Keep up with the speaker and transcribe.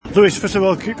Lewis, first of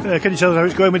all, can you tell us how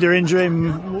it's going with your injury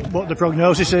and what the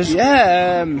prognosis is?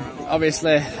 Yeah,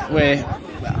 obviously my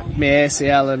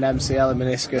ACL and MCL and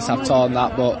meniscus, I've torn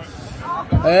that, but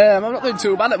I'm not doing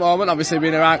too bad at the moment. Obviously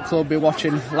been around club, been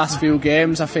watching last few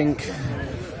games. I think,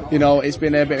 you know, it's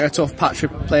been a bit of a tough patch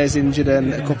with players injured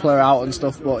and a couple are out and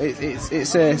stuff, but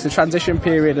it's a transition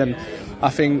period, and I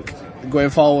think going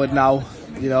forward now,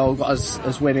 you know, got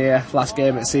us win here last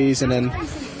game of the season, and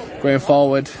going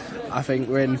forward I think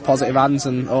we're in positive hands,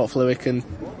 and hopefully we can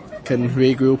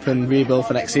regroup and rebuild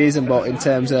for next season. But in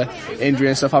terms of injury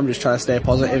and stuff, I'm just trying to stay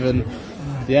positive and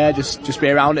just be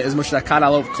around it as much as I can. I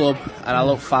love club and I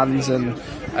love fans and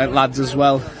lads as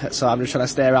well, so I'm just trying to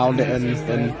stay around it.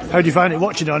 And how do you find it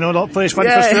watching it? I know a lot of players find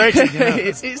it frustrating. You know?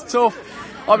 It's tough.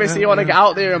 Obviously you want to get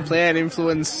out there and play and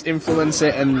influence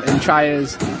it and try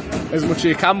as much as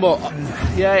you can, but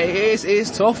yeah, it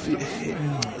is tough.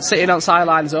 Sitting on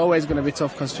sidelines is always going to be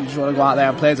tough because you just want to go out there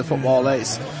and play as a footballer.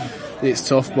 It's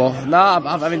tough, but no,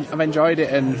 I've enjoyed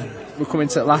it, and we're coming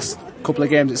to the last couple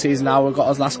of games of the season now. We've got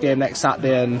our last game next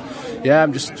Saturday, and yeah,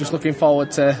 I'm just looking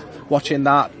forward to watching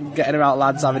that, getting around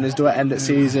lads, having us do it end of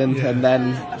season, and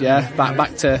then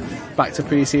back to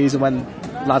pre-season when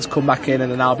lads come back in,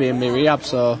 and then I'll be in my rehab.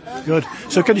 So good.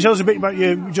 So can you tell us a bit about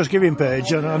your Just Giving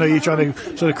page? I know you're trying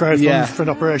to sort of crowdfund for an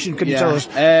operation. Can you tell us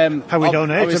how we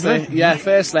donate?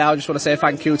 Firstly, I just want to say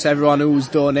thank you to everyone who's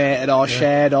donated or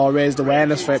shared or raised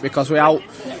awareness for it, because without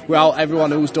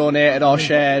everyone who's donated or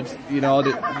shared, you know,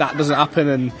 that doesn't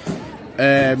happen,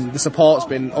 and the support's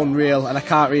been unreal, and I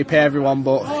can't repay everyone,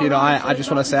 but you know, I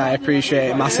just want to say I appreciate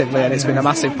it massively, and it's been a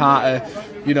massive part of,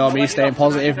 you know, me staying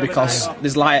positive, because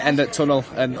there's light at the end of the tunnel,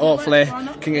 and hopefully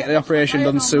can get the operation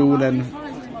done soon, and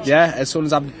yeah, as soon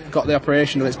as I've got the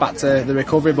operation, it's back to the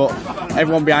recovery. But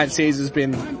everyone behind the scenes has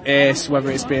been ace,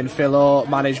 whether it's been Philo,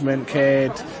 management,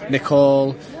 Cade,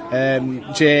 Nicole,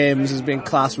 James has been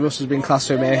class, Russ has been class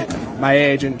for me, my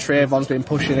agent Trayvon's been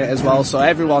pushing it as well. So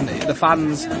everyone, the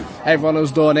fans, everyone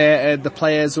who's donated, the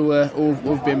players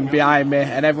who've been behind me,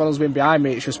 and everyone who's been behind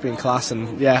me, it's just been class.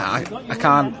 And yeah, I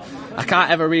can't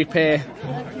ever repay,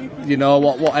 you know,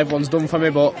 what everyone's done for me,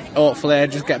 but hopefully I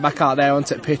just get back out there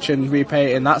onto the pitch and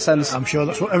repay it in that sense. I'm sure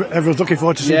that's what everyone's looking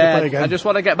forward to seeing you play again. I just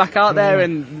want to get back out there,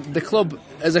 and the club,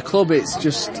 as a club, it's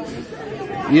just,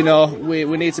 you know, we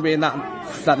need to be in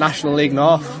that National League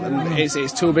North, and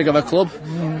it's too big of a club,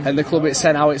 and the club it's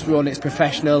how it's run, it's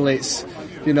professional, it's,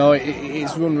 you know,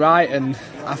 it's run right, and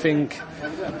I think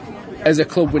as a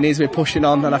club we need to be pushing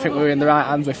on, and I think we're in the right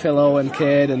hands with Philo and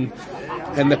Cade and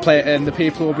the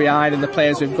people who are behind and the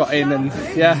players we've got in, and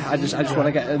yeah, I just want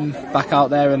to get them back out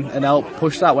there and help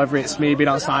push that, whether it's me being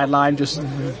on sideline just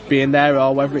being there,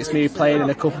 or whether it's me playing in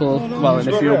a few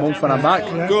months when I'm back.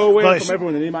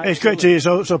 It's great to hear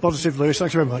you so positive, Lewis.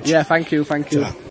 Thanks very much. Yeah, thank you.